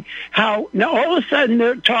 fascinating how now all of a sudden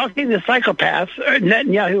they're talking, the psychopaths,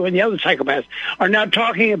 Netanyahu and the other psychopaths, are now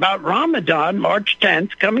talking about Ramadan, March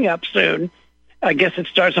 10th, coming up soon. I guess it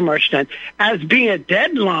starts on March 10th, as being a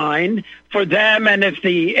deadline for them, and if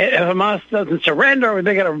Hamas doesn't surrender, or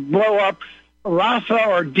they're going to blow up Rafah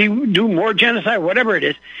or do more genocide, whatever it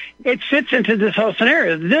is, it fits into this whole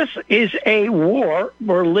scenario. This is a war,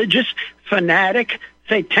 religious, fanatic,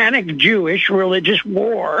 satanic, Jewish religious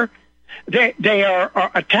war. They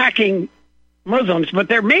are attacking Muslims, but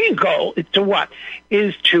their main goal is to what?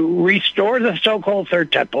 Is to restore the so-called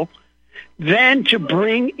Third Temple, then to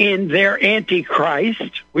bring in their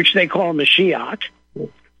Antichrist, which they call Mashiach,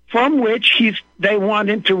 from which they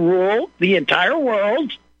want him to rule the entire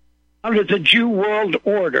world under the Jew world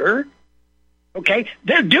order. Okay,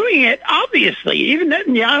 they're doing it, obviously. Even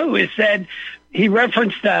Netanyahu has said, he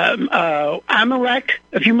referenced Amalek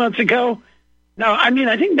a few months ago. Now, I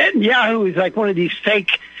think Netanyahu is like one of these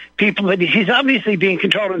fake people that he's obviously being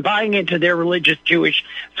controlled and buying into their religious Jewish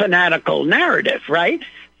fanatical narrative, right?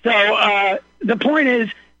 So the point is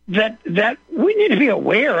that we need to be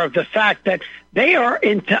aware of the fact that they are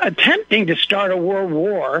attempting to start a world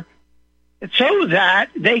war so that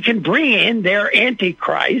they can bring in their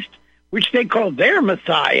Antichrist, which they call their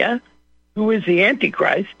Messiah, who is the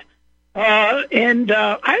Antichrist. I don't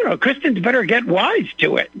know, Christians better get wise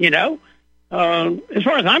to it, as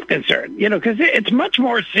far as I'm concerned, because it's much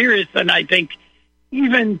more serious than I think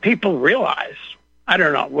even people realize. I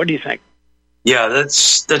don't know. What do you think? Yeah,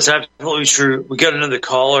 that's absolutely true. We got another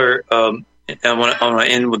caller, and I want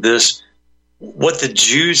to end with this. What the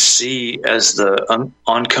Jews see as the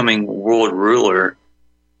oncoming world ruler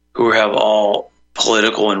who have all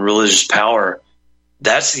political and religious power,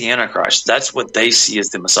 that's the Antichrist. That's what they see as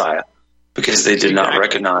the Messiah, because they did not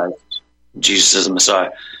recognize Jesus as the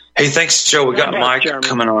Messiah. Hey, thanks, Joe. We got Mike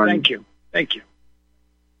coming on. Thank you.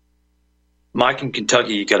 Mike in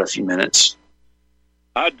Kentucky, you got a few minutes.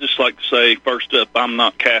 I'd just like to say, first up, I'm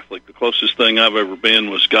not Catholic. The closest thing I've ever been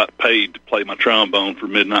was got paid to play my trombone for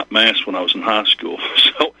midnight mass when I was in high school.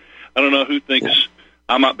 So I don't know who thinks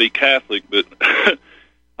I might be Catholic, but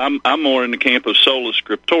I'm more in the camp of sola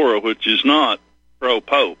scriptura, which is not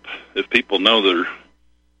pro-pope. If people know their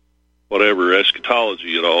whatever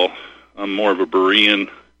eschatology at all, I'm more of a Berean,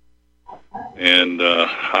 and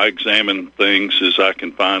I examine things as I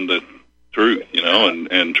can find the truth,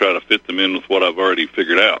 and try to fit them in with what I've already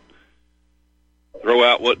figured out. Throw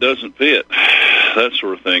out what doesn't fit, that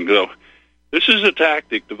sort of thing. So this is a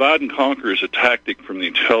tactic. Divide and conquer is a tactic from the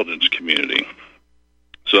intelligence community.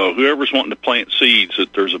 So whoever's wanting to plant seeds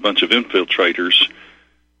that there's a bunch of infiltrators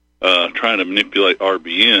trying to manipulate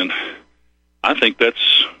RBN, I think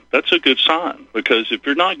that's a good sign, because if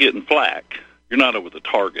you're not getting flack, you're not over the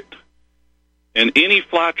target. And any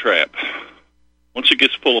fly trap, once it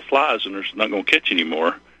gets full of flies and there's not going to catch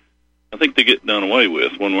anymore, I think they get done away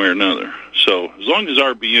with one way or another. So as long as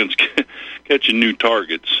RBN's catching new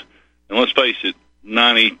targets, and let's face it,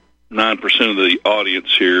 99% of the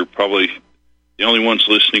audience here, probably the only ones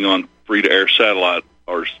listening on free-to-air satellite,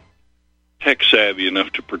 are tech-savvy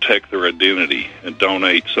enough to protect their identity and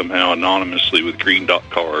donate somehow anonymously with green dot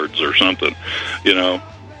cards or something,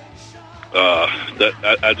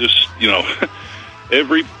 I just,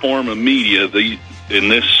 every form of media in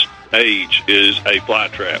this age is a fly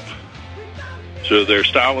trap. So they're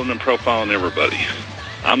styling and profiling everybody.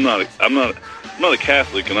 I'm not a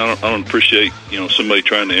Catholic, and I don't appreciate somebody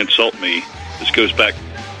trying to insult me. This goes back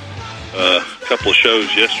a couple of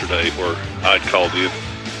shows yesterday where I'd called in.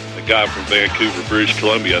 The guy from Vancouver, British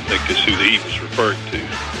Columbia, I think is who he was referring to.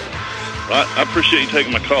 I appreciate you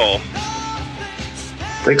taking my call.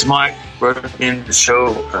 Thanks, Mike. We're at the end of the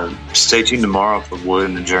show. Stay tuned tomorrow for Wood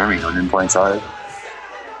and Jeremy on In Plain Sight.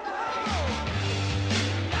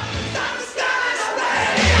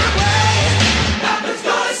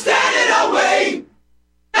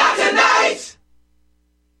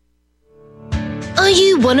 Are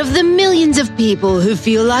you one of the millions of people who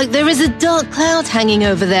feel like there is a dark cloud hanging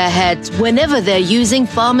over their heads whenever they're using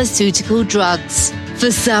pharmaceutical drugs?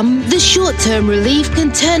 For some, the short-term relief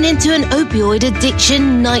can turn into an opioid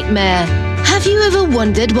addiction nightmare. Have you ever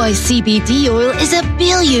wondered why CBD oil is a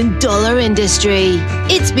billion-dollar industry?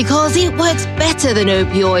 It's because it works better than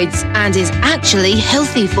opioids and is actually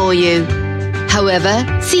healthy for you. However,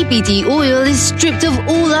 CBD oil is stripped of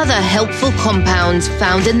all other helpful compounds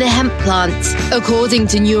found in the hemp plant. According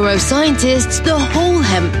to neuroscientists, the whole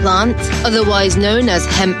hemp plant, otherwise known as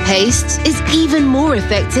hemp paste, is even more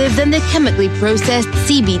effective than the chemically processed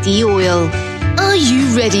CBD oil. Are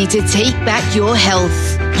you ready to take back your health?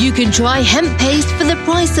 You can try hemp paste for the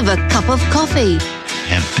price of a cup of coffee.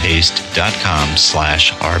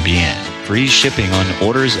 Hemppaste.com/RBN. Free shipping on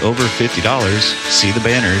orders over $50. See the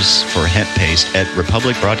banners for hemp paste at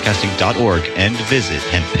republicbroadcasting.org and visit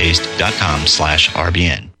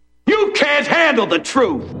hemppaste.com/RBN. You can't handle the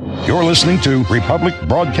truth. You're listening to Republic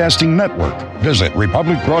Broadcasting Network. Visit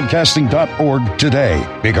republicbroadcasting.org today,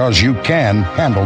 because you can handle